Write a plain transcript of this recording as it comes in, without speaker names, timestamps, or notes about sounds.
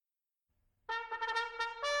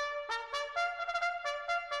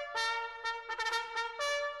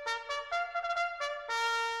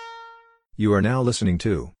You are now listening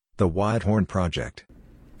to The Whitehorn Project.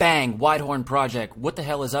 Bang! Whitehorn Project. What the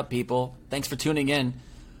hell is up, people? Thanks for tuning in.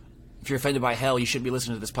 If you're offended by hell, you shouldn't be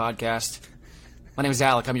listening to this podcast. My name is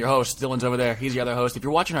Alec. I'm your host. Dylan's over there. He's your other host. If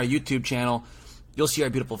you're watching our YouTube channel, you'll see our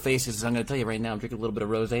beautiful faces. I'm going to tell you right now, I'm drinking a little bit of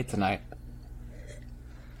rosé tonight.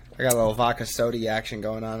 I got a little vodka soda action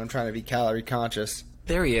going on. I'm trying to be calorie conscious.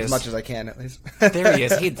 There he is. As much as I can, at least. There he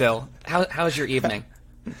is. Hey, Dill. How's your evening?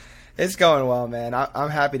 It's going well, man. I'm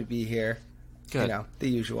happy to be here. Good. You know, the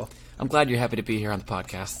usual. I'm glad you're happy to be here on the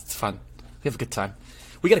podcast. It's fun. We have a good time.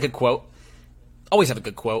 We got a good quote. Always have a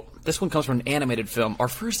good quote. This one comes from an animated film. Our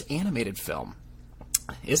first animated film.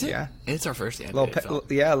 Is it? Yeah. It's our first animated film.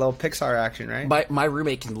 Yeah, a little Pixar action, right? My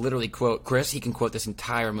roommate can literally quote, Chris, he can quote this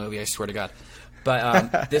entire movie, I swear to God.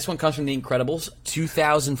 But this one comes from The Incredibles,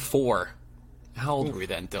 2004. How old were we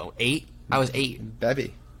then, Dill? 8? I was 8.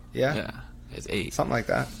 Bebby. Yeah. Yeah, I was 8. Something like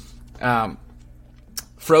that.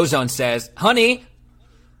 Frozone says, honey,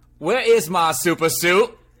 where is my super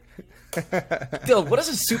suit? Dill, what does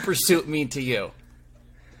a super suit mean to you?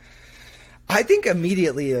 I think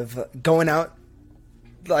immediately of going out,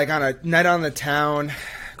 like on a night on the town,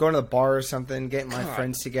 going to the bar or something, getting my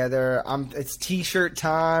friends together. It's t-shirt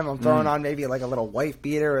time. I'm throwing on maybe like a little white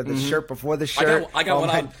beater or the shirt before the shirt. I got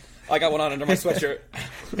one on. I got one on under my sweatshirt.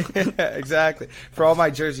 Yeah, exactly. For all my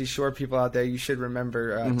Jersey Shore people out there, you should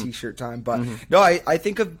remember t-shirt time. But no, I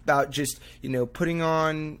think about just, putting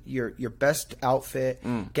on your best outfit,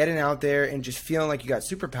 getting out there and just feeling like you got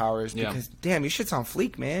superpowers because, damn, your shit's on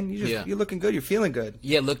fleek, man. You're looking good. You're feeling good.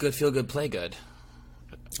 Yeah, look good, feel good, play good.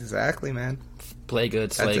 Exactly, man. Play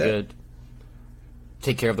good, slay good.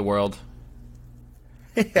 Take care of the world.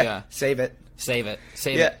 Yeah. Save it. Save it.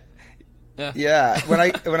 Save it. Yeah. When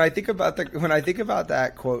I think about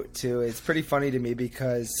that quote too, it's pretty funny to me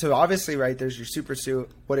because so obviously, right, there's your super suit,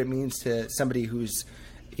 what it means to somebody who's,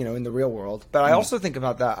 in the real world. But I also think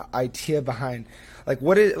about that idea behind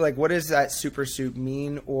what does that super suit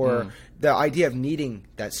mean, or the idea of needing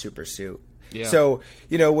that super suit. Yeah. So,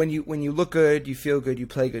 when you look good, you feel good, you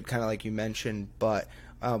play good, kind of like you mentioned, but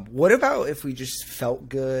what about if we just felt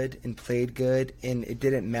good and played good and it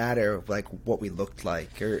didn't matter what we looked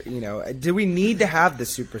like, or do we need to have the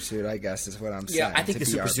super suit? I guess is what I'm saying. Yeah, I think the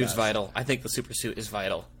super suit's vital. I think the super suit is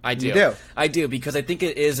vital. I do. You do? I do, because I think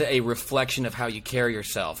it is a reflection of how you carry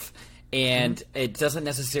yourself. And it doesn't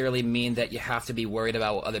necessarily mean that you have to be worried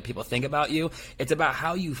about what other people think about you. It's about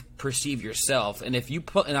how you perceive yourself. And if you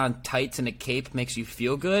putting on tights and a cape makes you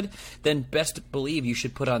feel good, then best believe you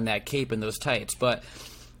should put on that cape and those tights. But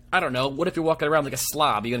I don't know. What if you're walking around like a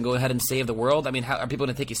slob? Are you going to go ahead and save the world? I mean, are people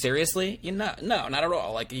going to take you seriously? No, not at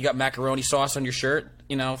all. Like, you got macaroni sauce on your shirt?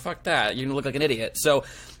 Fuck that. You're going to look like an idiot. So,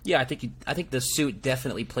 yeah, I think the suit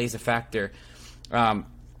definitely plays a factor.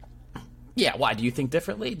 Yeah, why? Do you think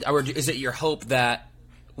differently? Or is it your hope that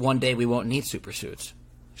one day we won't need super suits?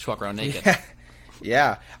 Just walk around naked.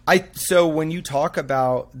 Yeah. So when you talk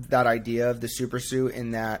about that idea of the super suit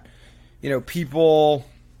and that, people,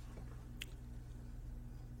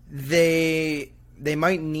 they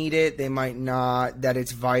might need it, they might not, that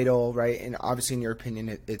it's vital, right? And obviously in your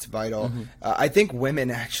opinion, it's vital. I think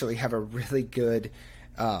women actually have a really good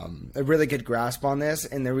grasp on this,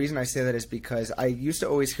 and the reason I say that is because I used to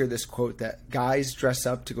always hear this quote that guys dress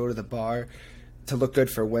up to go to the bar to look good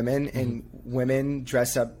for women, and women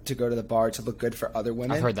dress up to go to the bar to look good for other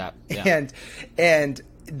women. I've heard that, yeah. And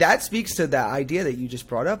that speaks to that idea that you just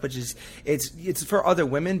brought up, which is it's for other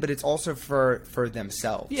women, but it's also for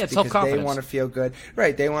themselves. Yeah, it's because self-confidence. They want to feel good,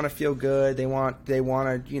 right? They want to feel good. They want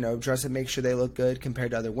to dress and make sure they look good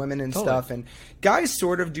compared to other women and stuff. And guys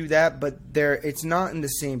sort of do that, but it's not in the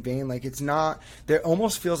same vein. Like, it's not. There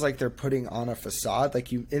almost feels like they're putting on a facade,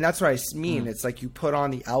 and that's what I mean. It's like you put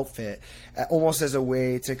on the outfit almost as a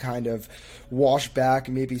way to kind of wash back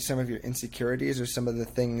maybe some of your insecurities or some of the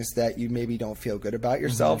things that you maybe don't feel good about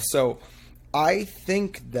yourself. So I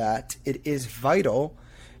think that it is vital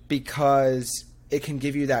because it can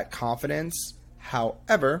give you that confidence.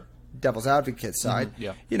 However, devil's advocate side,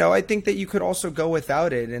 I think that you could also go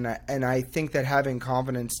without it. And I think that having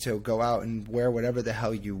confidence to go out and wear whatever the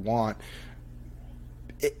hell you want,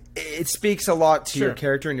 it speaks a lot to your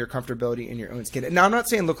character and your comfortability in your own skin. Now, I'm not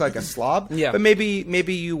saying look like a slob, but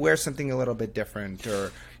maybe you wear something a little bit different,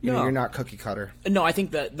 or you're not cookie cutter. No, I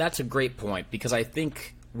think that's a great point, because I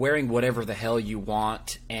think wearing whatever the hell you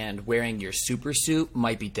want and wearing your super suit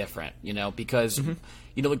might be different, because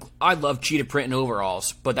like, I love cheetah print and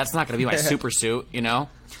overalls, but that's not going to be my super suit,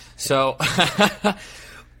 So,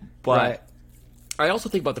 but I also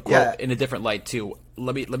think about the quote in a different light too.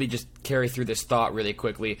 Let me just carry through this thought really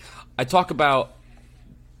quickly. I talk about,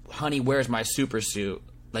 honey, where's my super suit?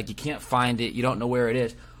 like you can't find it, you don't know where it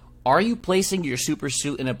is. Are you placing your super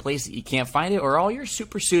suit in a place that you can't find it, or are all your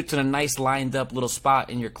super suits in a nice lined up little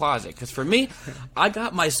spot in your closet? Because for me, I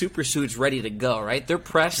got my super suits ready to go, right? They're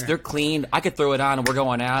pressed, they're clean. I could throw it on and we're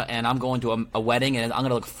going out and I'm going to a wedding and I'm going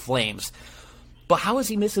to look flames. But how is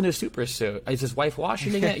he missing his super suit? Is his wife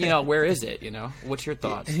washing it? You know, where is it? You know, what's your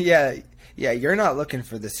thoughts? Yeah, you're not looking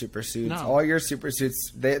for the super suits. No. All your super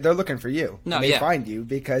suits, they're looking for you. No, and they find you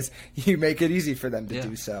because you make it easy for them to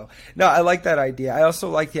do so. No, I like that idea. I also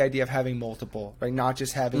like the idea of having multiple, right? Not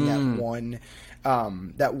just having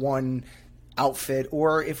that one outfit,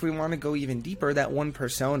 or if we want to go even deeper, that one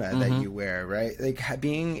persona that you wear, right? Like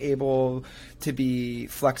being able to be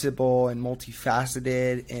flexible and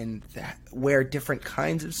multifaceted and wear different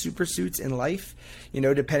kinds of super suits in life, you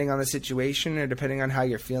know, depending on the situation or depending on how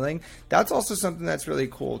you're feeling. That's also something that's really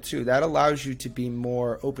cool too. That allows you to be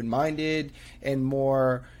more open-minded and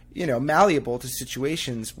more, you know, malleable to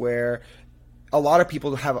situations where a lot of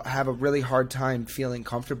people have a really hard time feeling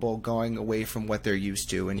comfortable going away from what they're used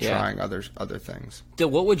to and trying other things. So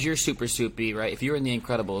what would your super suit be, right? If you were in The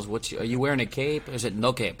Incredibles, are you wearing a cape? Or is it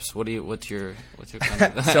no capes? What's your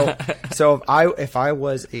kind of So if I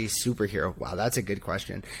was a superhero, wow, that's a good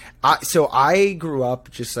question. So I grew up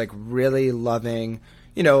just like really loving,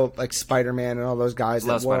 you know, like Spider-Man and all those guys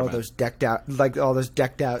that wore all those decked out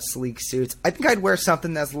sleek suits. I think I'd wear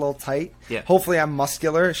something that's a little tight. Yeah. Hopefully I'm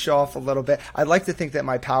muscular, show off a little bit. I'd like to think that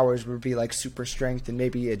my powers would be like super strength and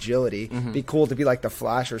maybe agility. Be cool to be like the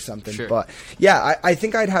Flash or something. Sure. But yeah, I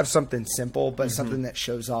think I'd have something simple, but something that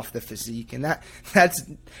shows off the physique. And that's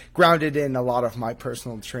grounded in a lot of my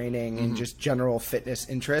personal training and just general fitness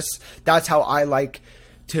interests. That's how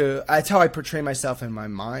that's how I portray myself in my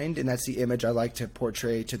mind, and that's the image I like to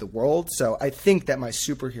portray to the world. So I think that my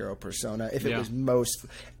superhero persona, if it was most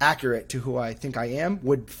accurate to who I think I am,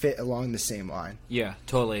 would fit along the same line. Yeah,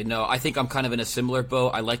 totally. No, I think I'm kind of in a similar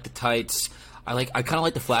boat. I like the tights. I kind of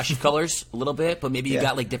like the flashy colors a little bit, but maybe you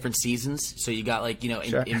got like different seasons. So you got like, you know,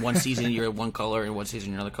 in one season you're one color, in one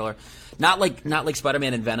season you're another color. Not like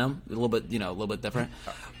Spider-Man and Venom, a little bit different.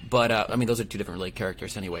 But I mean, those are two different like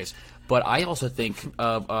characters, anyways. But I also think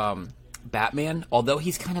of Batman, although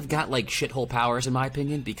he's kind of got like shithole powers in my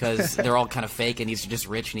opinion, because they're all kind of fake and he's just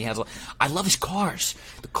rich and he has. I love his cars,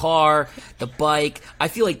 the car, the bike. I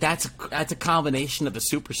feel like that's a combination of the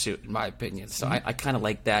super suit in my opinion. So I kind of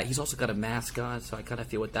like that. He's also got a mask on, so I kind of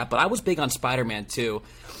feel with that. But I was big on Spider-Man too.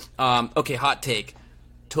 Okay, hot take.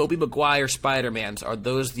 Tobey Maguire Spider-Mans, are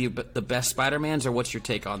those the best Spider-Mans, or what's your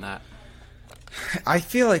take on that? I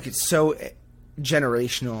feel like it's so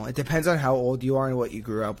generational. It depends on how old you are and what you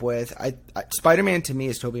grew up with. Spider-Man to me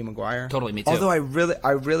is Tobey Maguire. Totally, me too. Although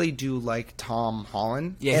I really do like Tom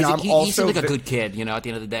Holland. Yeah, and he seems like a good kid, you know, at the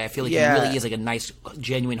end of the day. I feel like he really is like a nice,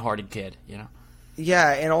 genuine-hearted kid, you know?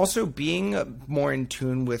 Yeah, and also being more in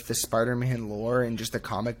tune with the Spider-Man lore and just the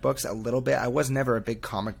comic books a little bit. I was never a big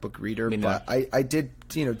comic book reader, but I did,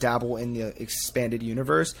 you know, dabble in the expanded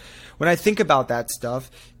universe. When I think about that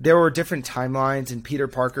stuff, there were different timelines, and Peter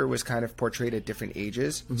Parker was kind of portrayed at different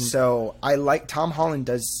ages. So I like Tom Holland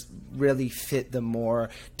does really fit the more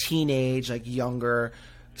teenage, like younger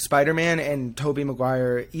Spider-Man, and Tobey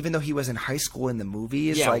Maguire, even though he was in high school in the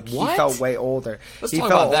movies, he felt way older. Let's he talk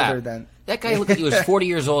felt about older that. than that guy looked like he was 40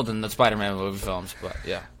 years old in the Spider-Man movie films, but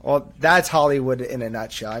yeah. Well, that's Hollywood in a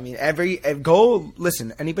nutshell. I mean, go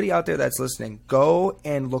listen. Anybody out there that's listening, go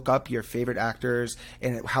and look up your favorite actors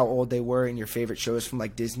and how old they were in your favorite shows from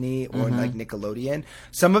like Disney or like Nickelodeon.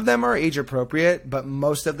 Some of them are age appropriate, but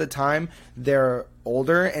most of the time they're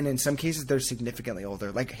older, and in some cases they're significantly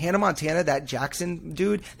older. Like Hannah Montana, that Jackson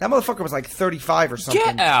dude, that motherfucker was like 35 or something.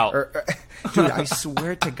 Get out, dude! I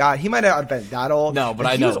swear to God, he might not have been that old. No, but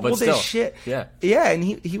I know, but still, shit. Yeah, and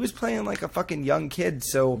he was playing like a fucking young kid.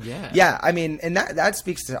 So yeah, I mean, and that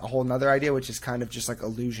speaks to a whole nother idea, which is kind of just like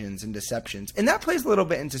illusions and deceptions, and that plays a little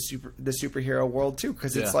bit into the superhero world too,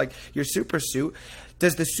 because it's like your super suit.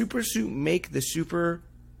 Does the super suit make the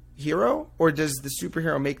superhero, or does the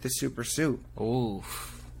superhero make the super suit? Ooh.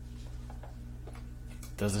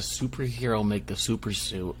 Does the superhero make the super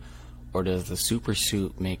suit, or does the super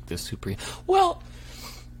suit make the superhero? Well,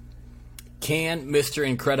 can Mr.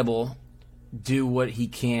 Incredible do what he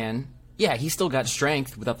can? Yeah, he's still got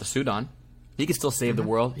strength without the suit on. He could still save the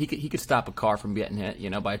world. He could stop a car from getting hit,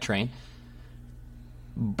 you know, by a train.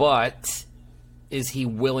 But is he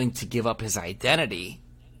willing to give up his identity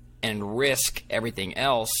and risk everything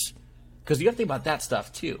else? Because you have to think about that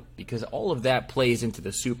stuff too, because all of that plays into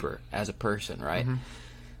the super as a person, right?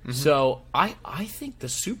 So I think the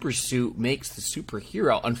super suit makes the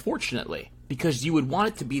superhero, unfortunately, because you would want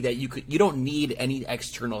it to be that you don't need any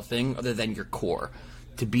external thing other than your core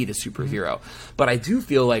to be the superhero. But I do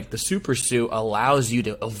feel like the super suit allows you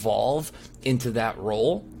to evolve into that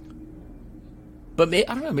role. But I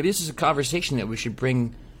don't know, maybe this is a conversation that we should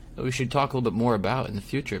talk a little bit more about in the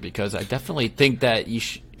future, because I definitely think that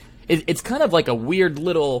it's kind of like a weird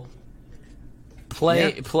little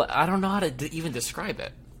play. I don't know how to even describe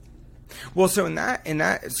it. Well, so in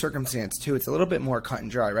that circumstance too, it's a little bit more cut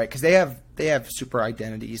and dry, right? Because they have super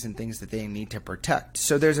identities and things that they need to protect.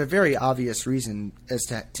 So there's a very obvious reason as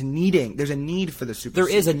to needing. There's a need for the super. There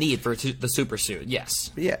suit. is a need for the super suit,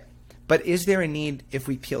 yes. Yeah, but is there a need, if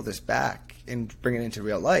we peel this back and bring it into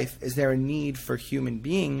real life? Is there a need for human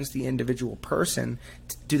beings, the individual person?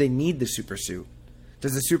 Do they need the super suit?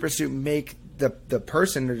 Does the super suit make the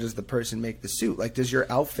person, or does the person make the suit? Like, does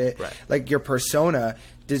your outfit, right, like your persona,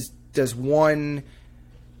 does one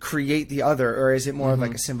create the other, or is it more of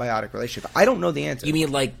like a symbiotic relationship? I don't know the answer. You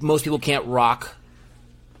mean like most people can't rock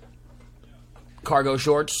cargo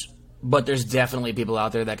shorts, but there's definitely people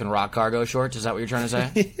out there that can rock cargo shorts? Is that what you're trying to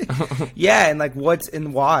say? Yeah, and like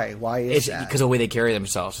why? Why is that? Because of the way they carry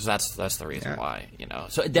themselves. So that's the reason why. You know.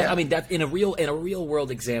 So I mean, that in a real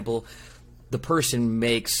world example, the person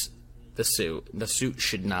makes the suit. The suit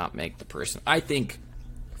should not make the person. I think.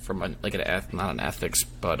 From not an ethics,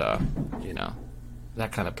 but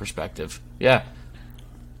that kind of perspective. Yeah,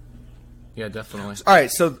 definitely. All right,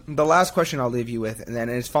 so the last question I'll leave you with, and then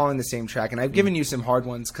it's following the same track, and I've given you some hard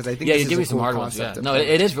ones because I think you give me some hard ones. Yeah, no,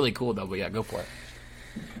 it is really cool though. But yeah, go for it.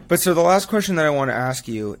 But so the last question that I want to ask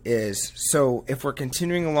you is: so if we're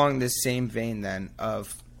continuing along this same vein, then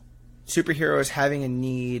of superheroes having a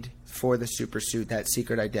need for the super suit, that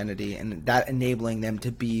secret identity, and that enabling them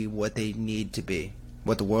to be what they need to be.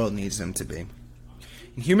 What the world needs them to be.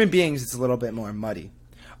 In human beings, it's a little bit more muddy.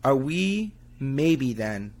 Are we maybe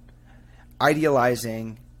then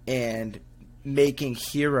idealizing and making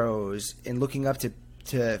heroes and looking up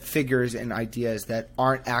to figures and ideas that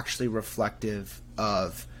aren't actually reflective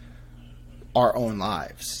of our own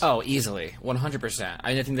lives? Oh, easily. 100%.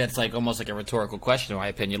 I think that's like almost like a rhetorical question, in my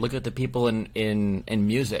opinion. Look at the people in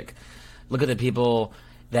music. Look at the people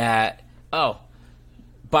that,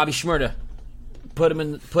 Bobby Shmurda. Put him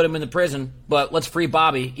in the prison, but let's free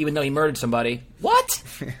Bobby, even though he murdered somebody. What?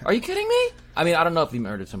 Are you kidding me? I mean, I don't know if he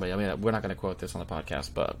murdered somebody. I mean, we're not going to quote this on the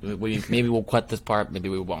podcast, but maybe we'll cut this part, maybe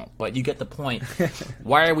we won't. But you get the point.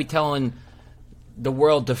 Why are we telling the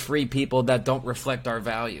world to free people that don't reflect our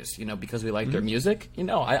values? Because we like their music.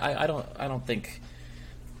 I don't think.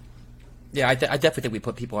 Yeah, I definitely think we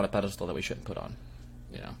put people on a pedestal that we shouldn't put on.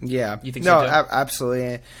 Yeah. You think so? No,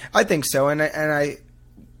 absolutely. I think so, and I.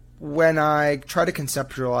 When I try to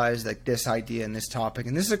conceptualize like this idea and this topic,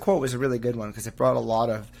 and this is a quote was a really good one because it brought a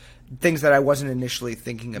lot of things that I wasn't initially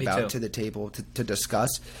thinking about to the table to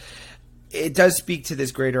discuss. It does speak to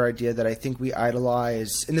this greater idea that I think we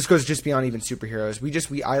idolize, and this goes just beyond even superheroes.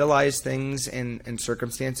 We idolize things and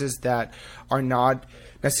circumstances that are not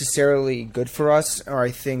necessarily good for us, or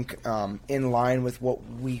I think in line with what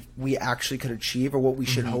we actually could achieve or what we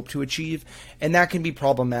should hope to achieve, and that can be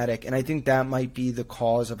problematic. And I think that might be the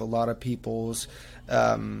cause of a lot of people's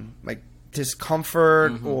like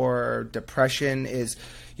discomfort or depression. Is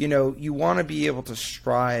you want to be able to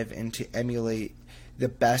strive and to emulate the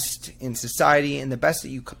best in society and the best that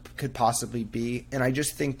you could possibly be. And I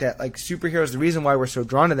just think that like superheroes, the reason why we're so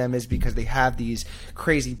drawn to them is because they have these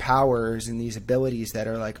crazy powers and these abilities that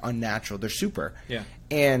are like unnatural. They're super. Yeah.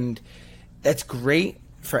 And that's great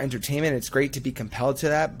for entertainment. It's great to be compelled to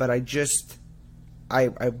that. But I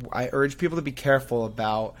urge people to be careful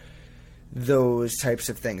about those types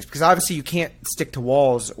of things, because obviously you can't stick to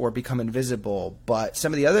walls or become invisible, but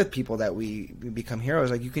some of the other people that we become heroes,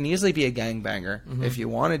 like you can easily be a gangbanger if you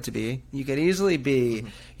wanted to be. You could easily be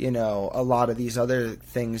a lot of these other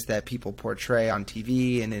things that people portray on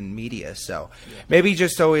TV and in media. So maybe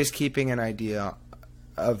just always keeping an idea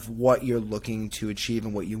of what you're looking to achieve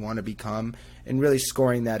and what you want to become, and really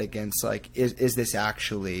scoring that against like is this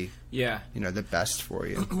actually the best for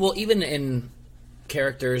you. Well, even in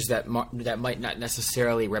characters that might not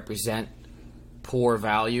necessarily represent poor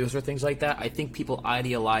values or things like that, I think people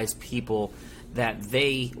idealize people that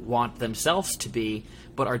they want themselves to be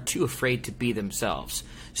but are too afraid to be themselves.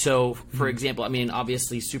 So, for example, I mean,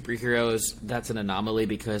 obviously superheroes, that's an anomaly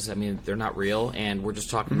because, I mean, they're not real and we're just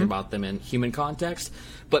talking about them in human context.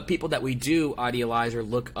 But people that we do idealize or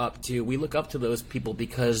look up to, we look up to those people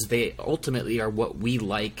because they ultimately are what we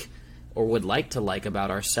like or would like to like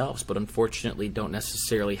about ourselves, but unfortunately don't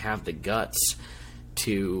necessarily have the guts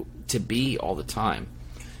to be all the time.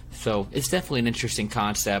 So it's definitely an interesting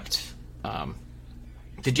concept.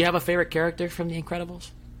 Did you have a favorite character from The Incredibles?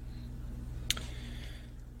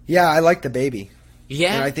 Yeah, I like the baby.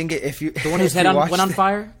 Yeah. And I think if you the one whose head went on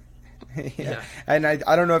fire. Yeah. And I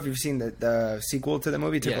don't know if you've seen the sequel to the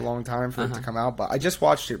movie. It took a long time for it to come out, but I just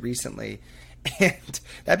watched it recently, and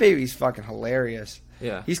that baby's fucking hilarious.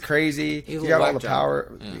 Yeah, he's crazy. He's got all the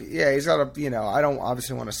power. Yeah, he's got a. I don't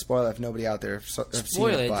obviously want to spoil it if nobody out there have spoil seen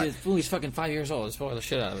it. But he's fucking 5 years old. Spoil the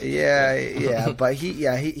shit out of it. Yeah, but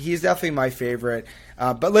he's definitely my favorite.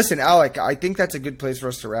 But listen, Alec, I think that's a good place for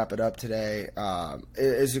us to wrap it up today.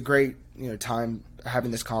 It's a great time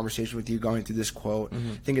having this conversation with you, going through this quote. I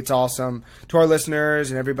think it's awesome. To our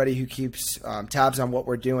listeners and everybody who keeps tabs on what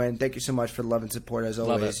we're doing, thank you so much for the love and support as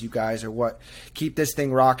always. You guys are what keep this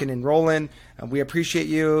thing rocking and rolling. We appreciate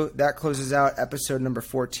you. That closes out episode number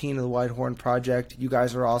 14 of the Wide Horn Project. You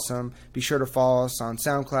guys are awesome. Be sure to follow us on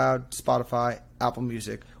SoundCloud, Spotify, Apple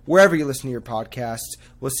Music, wherever you listen to your podcasts.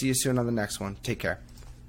 We'll see you soon on the next one. Take care.